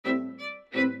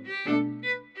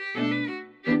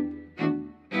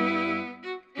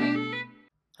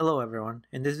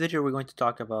In this video, we're going to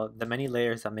talk about the many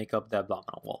layers that make up the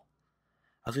abdominal wall.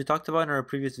 As we talked about in our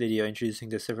previous video introducing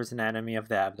the surface anatomy of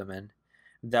the abdomen,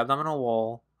 the abdominal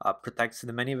wall protects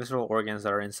the many visceral organs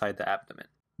that are inside the abdomen.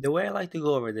 The way I like to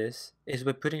go over this is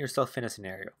by putting yourself in a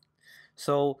scenario.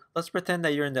 So let's pretend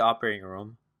that you're in the operating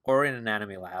room or in an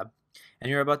anatomy lab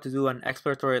and you're about to do an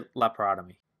exploratory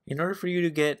laparotomy. In order for you to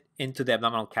get into the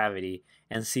abdominal cavity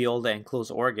and see all the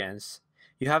enclosed organs,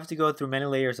 you have to go through many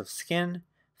layers of skin,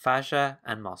 fascia,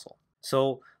 and muscle.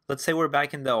 So let's say we're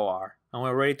back in the OR and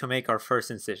we're ready to make our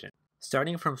first incision.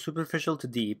 Starting from superficial to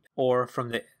deep, or from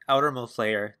the outermost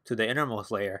layer to the innermost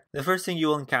layer, the first thing you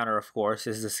will encounter, of course,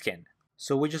 is the skin.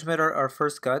 So we just made our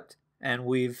first cut and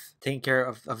we've taken care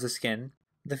of the skin.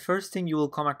 The first thing you will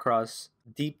come across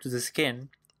deep to the skin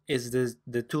is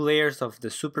the two layers of the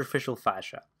superficial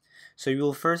fascia. So you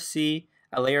will first see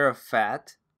a layer of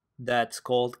fat that's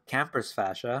called Camper's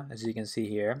fascia, as you can see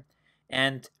here.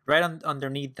 And right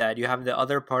underneath that, you have the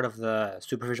other part of the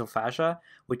superficial fascia,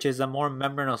 which is a more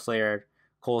membranous layer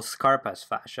called Scarpa's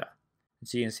fascia,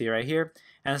 as you can see right here.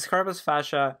 And Scarpa's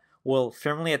fascia will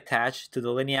firmly attach to the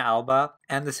linea alba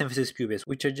and the symphysis pubis,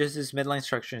 which are just these midline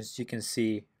structures you can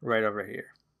see right over here.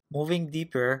 Moving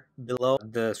deeper below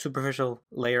the superficial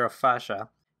layer of fascia,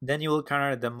 then you will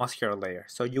encounter the muscular layer.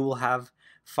 So you will have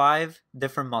 5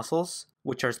 different muscles,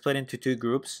 which are split into 2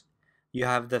 groups. You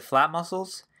have the flat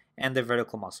muscles and the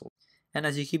vertical muscle. And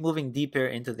as you keep moving deeper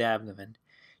into the abdomen,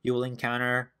 you will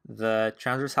encounter the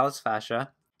transversalis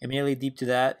fascia. Immediately deep to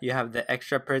that, you have the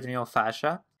extraperitoneal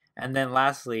fascia. And then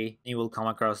lastly, you will come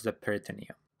across the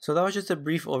peritoneum. So that was just a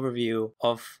brief overview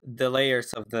of the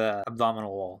layers of the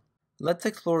abdominal wall. Let's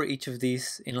explore each of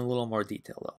these in a little more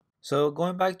detail though. So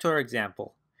going back to our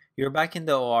example, you're back in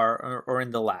the OR or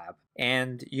in the lab,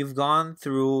 and you've gone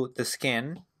through the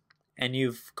skin and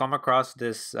you've come across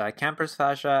this Camper's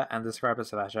fascia and this Scarpa's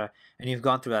fascia, and you've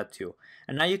gone through that too.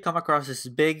 And now you come across this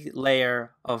big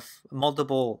layer of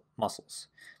multiple muscles.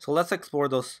 So let's explore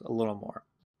those a little more.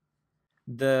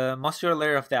 The muscular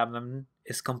layer of the abdomen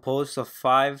is composed of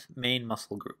 5 main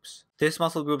muscle groups. These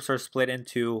muscle groups are split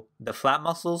into the flat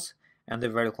muscles and the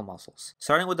vertical muscles.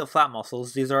 Starting with the flat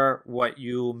muscles, these are what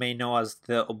you may know as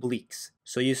the obliques.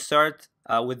 So you start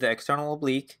with the external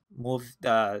oblique, move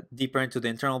deeper into the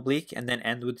internal oblique, and then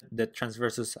end with the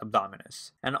transversus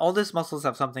abdominis. And all these muscles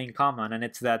have something in common, and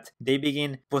it's that they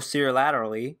begin posterior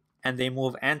laterally and they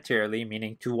move anteriorly,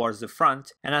 meaning towards the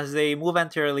front. And as they move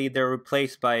anteriorly, they're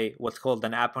replaced by what's called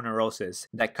an aponeurosis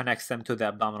that connects them to the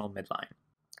abdominal midline.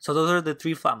 So those are the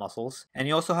 3 flat muscles. And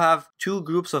you also have 2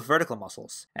 groups of vertical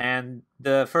muscles. And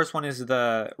the first one is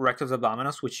the rectus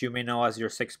abdominis, which you may know as your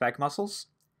 6-pack muscles.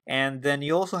 And then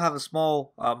you also have a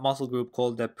small muscle group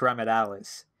called the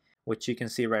pyramidalis, which you can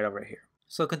see right over here.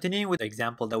 So continuing with the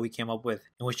example that we came up with,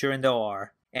 in which you're in the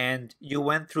OR, and you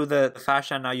went through the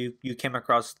fascia, now you came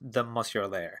across the muscular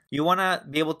layer. You want to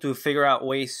be able to figure out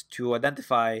ways to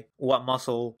identify what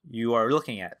muscle you are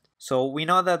looking at. So we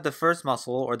know that the first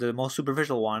muscle, or the most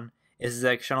superficial one, is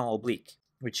the external oblique,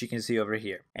 which you can see over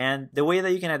here. And the way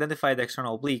that you can identify the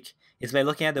external oblique is by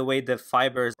looking at the way the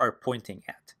fibers are pointing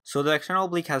at. So the external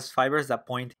oblique has fibers that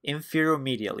point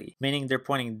inferior-medially, meaning they're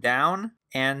pointing down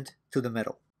and to the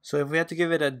middle. So if we had to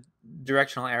give it a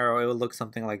directional arrow, it would look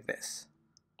something like this.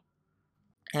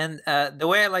 And the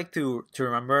way I like to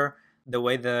remember the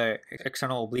way the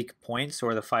external oblique points,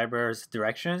 or the fibers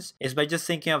directions, is by just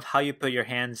thinking of how you put your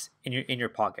hands in your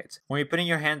pockets. When you're putting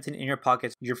your hands in your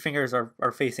pockets, your fingers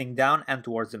are facing down and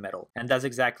towards the middle. And that's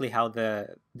exactly how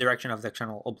the direction of the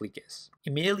external oblique is.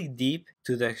 Immediately deep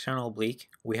to the external oblique,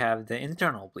 we have the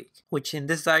internal oblique, which in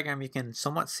this diagram you can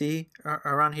somewhat see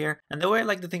around here. And the way I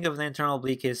like to think of the internal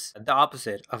oblique is the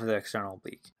opposite of the external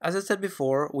oblique. As I said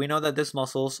before, we know that these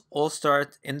muscles all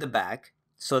start in the back.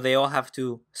 So they all have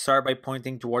to start by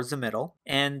pointing towards the middle.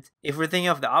 And if we're thinking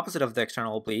of the opposite of the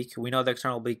external oblique, we know the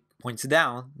external oblique points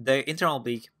down, the internal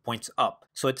oblique points up.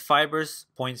 So its fibers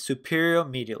point superior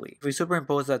medially. If we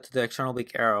superimpose that to the external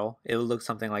oblique arrow, it will look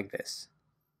something like this.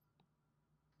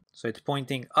 So it's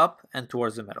pointing up and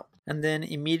towards the middle. And then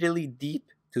immediately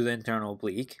deep to the internal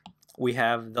oblique, we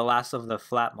have the last of the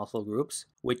flat muscle groups,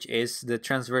 which is the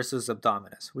transversus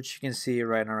abdominis, which you can see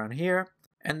right around here.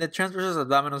 And the transversus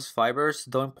abdominis fibers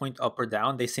don't point up or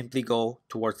down, they simply go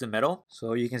towards the middle.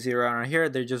 So you can see around here,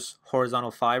 they're just horizontal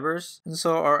fibers. And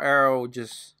so our arrow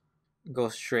just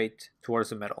goes straight towards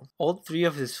the middle. All 3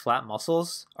 of these flat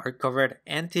muscles are covered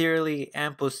anteriorly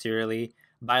and posteriorly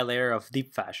by a layer of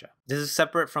deep fascia. This is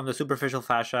separate from the superficial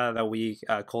fascia that we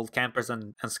called Camper's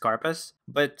and Scarpa's.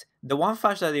 But the one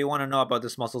fascia that you want to know about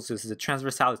these muscles is the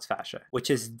transversalis fascia,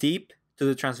 which is deep to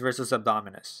the transversus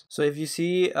abdominis. So if you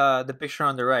see the picture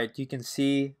on the right, you can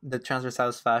see the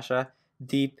transversalis fascia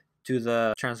deep to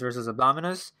the transversus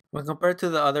abdominis. When compared to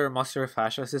the other muscular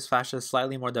fascias, this fascia is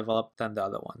slightly more developed than the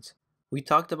other ones. We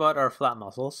talked about our flat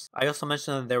muscles. I also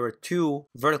mentioned that there were two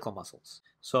vertical muscles.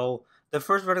 So the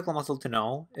first vertical muscle to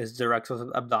know is the rectus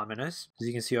abdominis, as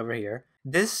you can see over here.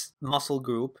 This muscle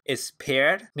group is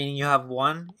paired, meaning you have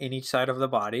one in each side of the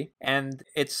body, and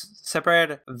it's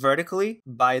separated vertically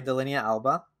by the linea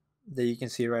alba that you can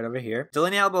see right over here. The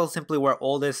linea alba is simply where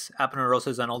all this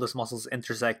aponeurosis and all these muscles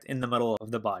intersect in the middle of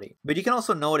the body. But you can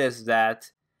also notice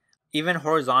that even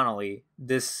horizontally,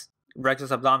 this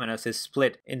rectus abdominis is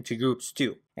split into groups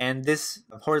too. And these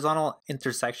horizontal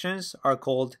intersections are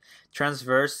called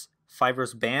transverse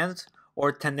fibrous bands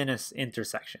or tendinous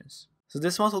intersections. So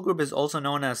this muscle group is also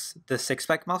known as the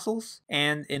six-pack muscles,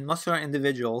 and in muscular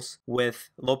individuals with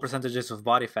low percentages of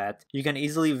body fat, you can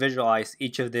easily visualize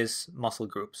each of these muscle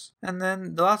groups. And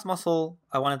then the last muscle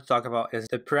I wanted to talk about is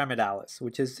the pyramidalis,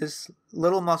 which is this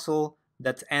little muscle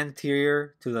that's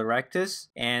anterior to the rectus,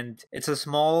 and it's a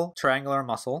small triangular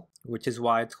muscle, which is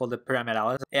why it's called the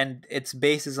pyramidalis, and its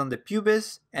base is on the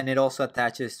pubis, and it also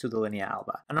attaches to the linea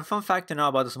alba. And a fun fact to know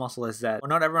about this muscle is that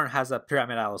not everyone has a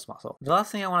pyramidalis muscle. The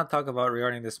last thing I want to talk about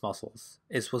regarding these muscles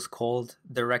is what's called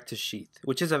the rectus sheath,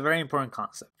 which is a very important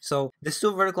concept. So these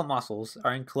two vertical muscles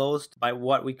are enclosed by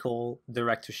what we call the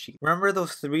rectus sheath. Remember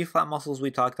those three flat muscles we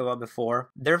talked about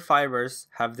before? Their fibers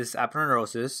have this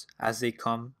aponeurosis as they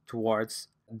come towards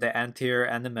the anterior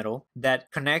and the middle that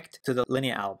connect to the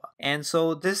linea alba. And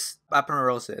so this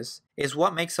aponeurosis is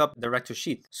what makes up the rectus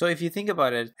sheath. So if you think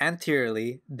about it,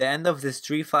 anteriorly, the end of these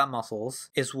three flat muscles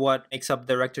is what makes up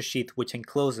the rectus sheath, which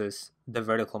encloses the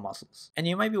vertical muscles. And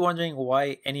you might be wondering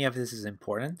why any of this is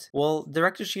important. Well, the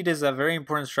rectus sheath is a very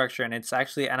important structure, and it's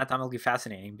actually anatomically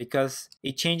fascinating because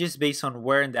it changes based on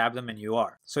where in the abdomen you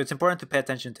are. So it's important to pay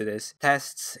attention to this.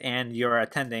 Tests and your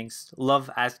attendings love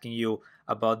asking you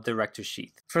about the rectus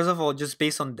sheath. First of all, just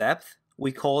based on depth,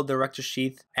 we call the rectus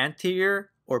sheath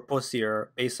anterior or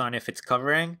posterior based on if it's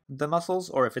covering the muscles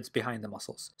or if it's behind the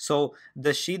muscles. So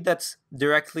the sheath that's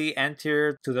directly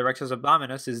anterior to the rectus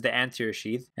abdominis is the anterior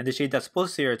sheath, and the sheath that's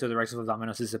posterior to the rectus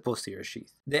abdominis is the posterior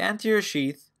sheath. The anterior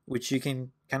sheath, which you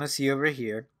can kind of see over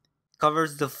here,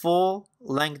 covers the full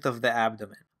length of the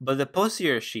abdomen, but the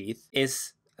posterior sheath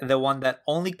is the one that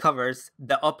only covers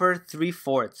the upper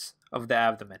 3/4 of the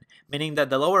abdomen, meaning that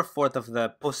the lower fourth of the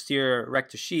posterior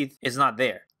rectus sheath is not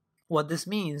there. What this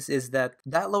means is that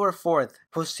lower fourth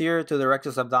posterior to the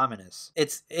rectus abdominis,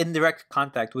 it's in direct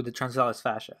contact with the transversalis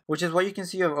fascia, which is what you can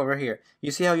see over here.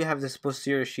 You see how you have this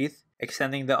posterior sheath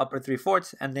extending the upper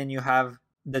 3/4, and then you have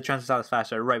the transversalis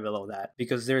fascia right below that,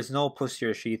 because there is no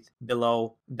posterior sheath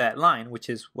below that line, which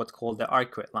is what's called the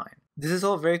arcuate line. This is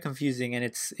all very confusing, and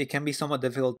it can be somewhat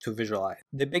difficult to visualize.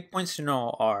 The big points to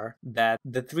know are that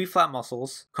the three flat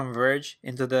muscles converge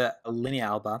into the linea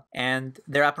alba, and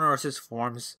their aponeurosis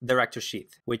forms the rectus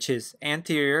sheath, which is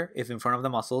anterior if in front of the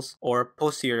muscles, or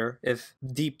posterior if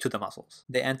deep to the muscles.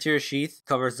 The anterior sheath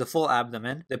covers the full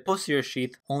abdomen. The posterior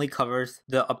sheath only covers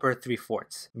the upper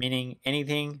 3/4, meaning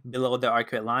anything below the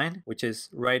arcuate line, which is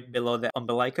right below the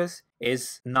umbilicus,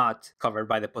 is not covered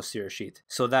by the posterior sheath.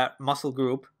 So that muscle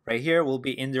group right here will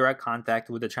be in direct contact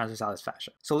with the transversalis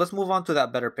fascia. So let's move on to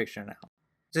that better picture now.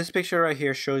 This picture right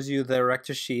here shows you the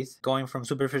rectus sheath going from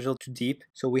superficial to deep.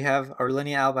 So we have our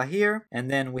linea alba here,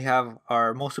 and then we have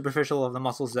our most superficial of the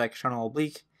muscles, the external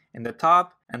oblique, in the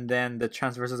top, and then the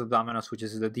transversus abdominis, which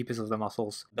is the deepest of the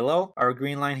muscles, below. Our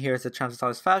green line here is the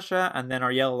transversalis fascia, and then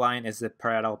our yellow line is the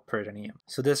parietal peritoneum.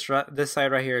 So this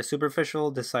side right here is superficial,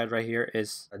 this side right here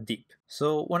is deep.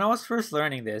 So when I was first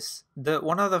learning this,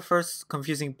 one of the first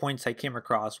confusing points I came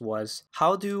across was,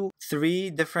 how do three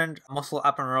different muscle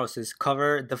aponeuroses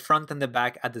cover the front and the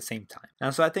back at the same time?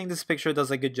 And so I think this picture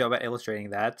does a good job at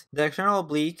illustrating that. The external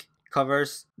oblique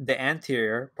covers the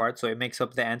anterior part, so it makes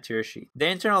up the anterior sheath. The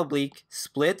internal oblique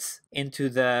splits into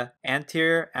the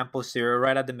anterior and posterior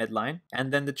right at the midline,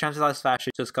 and then the transversalis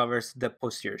fascia just covers the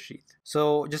posterior sheath.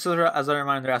 So just as a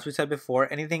reminder, as we said before,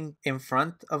 anything in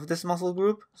front of this muscle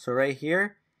group, so right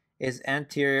here, is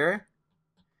anterior,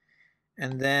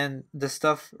 and then the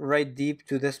stuff right deep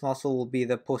to this muscle will be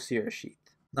the posterior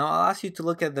sheath. Now I'll ask you to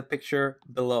look at the picture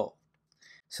below.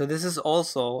 So this is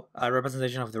also a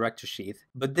representation of the rectus sheath,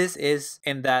 but this is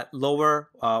in that lower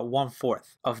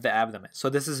 1/4 of the abdomen. So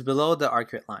this is below the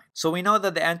arcuate line. So we know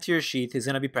that the anterior sheath is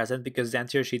going to be present because the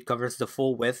anterior sheath covers the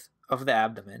full width of the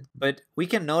abdomen, but we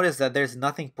can notice that there's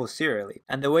nothing posteriorly.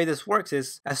 And the way this works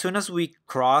is as soon as we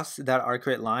cross that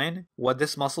arcuate line, what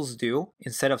these muscles do,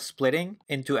 instead of splitting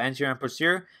into anterior and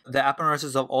posterior, the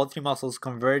aponeurosis of all three muscles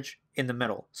converge in the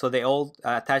middle. So they all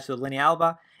attach to the linea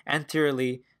alba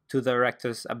anteriorly to the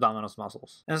rectus abdominis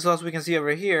muscles. And so as we can see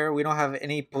over here, we don't have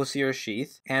any posterior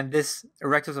sheath, and this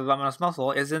rectus abdominis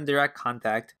muscle is in direct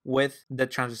contact with the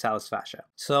transversalis fascia.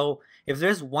 So if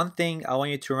there's one thing I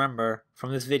want you to remember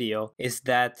from this video, is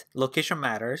that location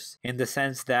matters in the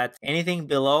sense that anything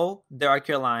below the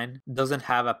arcuate line doesn't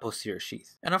have a posterior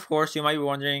sheath. And of course, you might be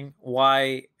wondering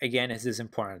why, again, is this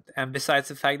important? And besides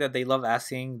the fact that they love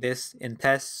asking this in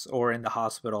tests or in the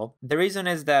hospital, the reason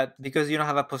is that because you don't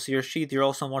have a posterior sheath, you're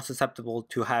also more susceptible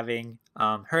to having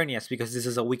hernias because this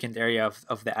is a weakened area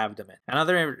of the abdomen.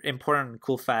 Another important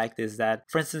cool fact is that,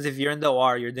 for instance, if you're in the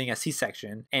OR, you're doing a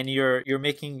C-section and you're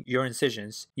making your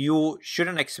incisions, you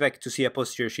shouldn't expect to see a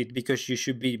posterior sheath because you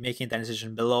should be making that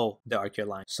incision below the arcuate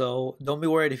line. So don't be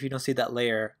worried if you don't see that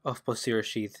layer of posterior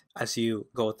sheath as you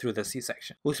go through the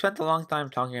C-section. We spent a long time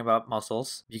talking about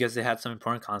muscles because they had some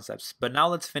important concepts, but now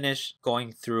let's finish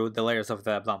going through the layers of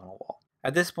the abdominal wall.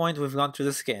 At this point, we've gone through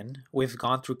the skin, we've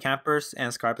gone through Camper's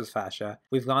and Scarpa's fascia,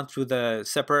 we've gone through the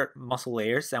separate muscle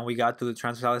layers, and we got to the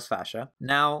transversalis fascia.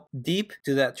 Now, deep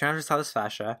to that transversalis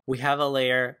fascia, we have a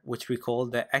layer which we call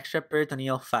the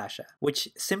extraperitoneal fascia, which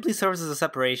simply serves as a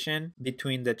separation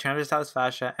between the transversalis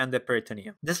fascia and the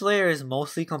peritoneum. This layer is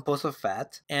mostly composed of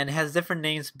fat and has different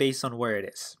names based on where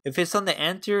it is. If it's on the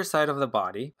anterior side of the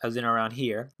body, as in around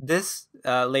here, this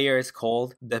layer is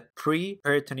called the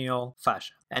preperitoneal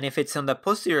fascia. And if it's on the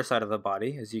posterior side of the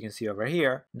body, as you can see over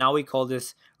here, now we call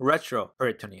this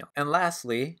retroperitoneal. And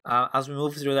lastly, as we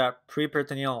move through that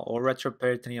preperitoneal or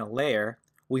retroperitoneal layer,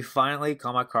 we finally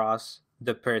come across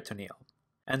the peritoneal.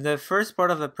 And the first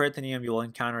part of the peritoneum you will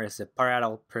encounter is the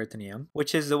parietal peritoneum,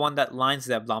 which is the one that lines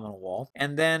the abdominal wall.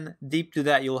 And then deep to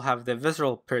that, you'll have the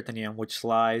visceral peritoneum, which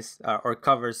lies or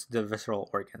covers the visceral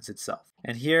organs itself.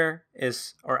 And here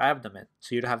is our abdomen.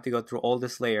 So you'd have to go through all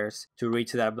these layers to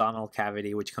reach that abdominal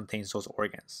cavity, which contains those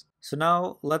organs. So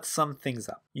now let's sum things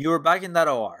up. You're back in that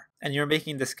OR and you're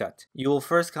making this cut. You will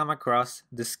first come across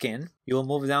the skin. You will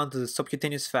move down to the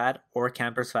subcutaneous fat or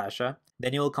Camper's fascia.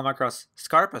 Then you will come across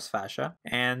Scarpa's fascia,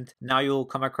 and now you will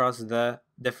come across the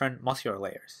different muscular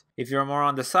layers. If you're more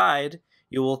on the side,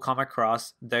 you will come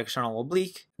across the external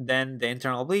oblique, then the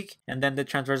internal oblique, and then the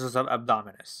transversus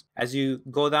abdominis. As you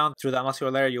go down through that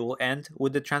muscular layer, you will end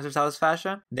with the transversalis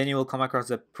fascia, then you will come across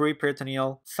the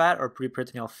preperitoneal fat or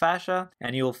preperitoneal fascia,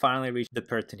 and you will finally reach the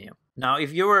peritoneum. Now,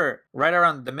 if you were right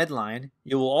around the midline,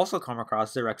 you will also come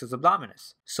across the rectus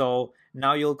abdominis. So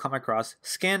now you'll come across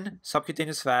skin,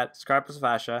 subcutaneous fat, Scarpa's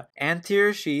fascia,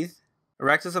 anterior sheath,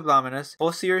 rectus abdominis,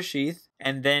 posterior sheath,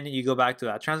 and then you go back to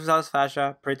that transversalis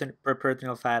fascia,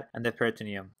 peritoneal fat, and the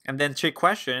peritoneum. And then trick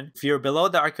question, if you're below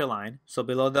the arcuate line, so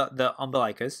below the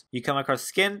umbilicus, you come across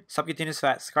skin, subcutaneous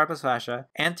fat, Scarpa's fascia,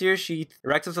 anterior sheath,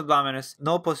 rectus abdominis,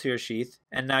 no posterior sheath,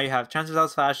 and now you have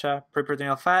transversalis fascia,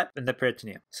 peritoneal fat, and the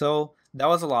peritoneum. So that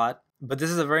was a lot. But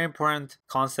this is a very important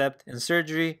concept in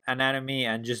surgery, anatomy,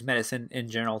 and just medicine in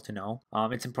general to know.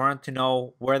 It's important to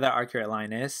know where the arcuate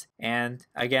line is. And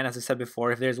again, as I said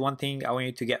before, if there's one thing I want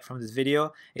you to get from this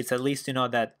video, it's at least to know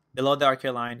that below the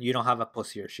arcuate line, you don't have a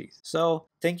posterior sheath. So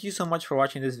thank you so much for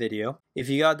watching this video. If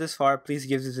you got this far, please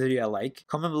give this video a like.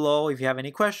 Comment below if you have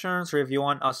any questions or if you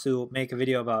want us to make a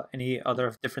video about any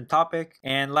other different topic.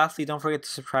 And lastly, don't forget to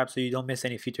subscribe so you don't miss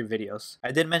any future videos.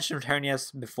 I did mention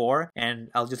hernias before, and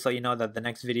I'll just let you know that the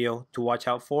next video to watch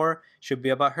out for should be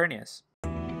about hernias.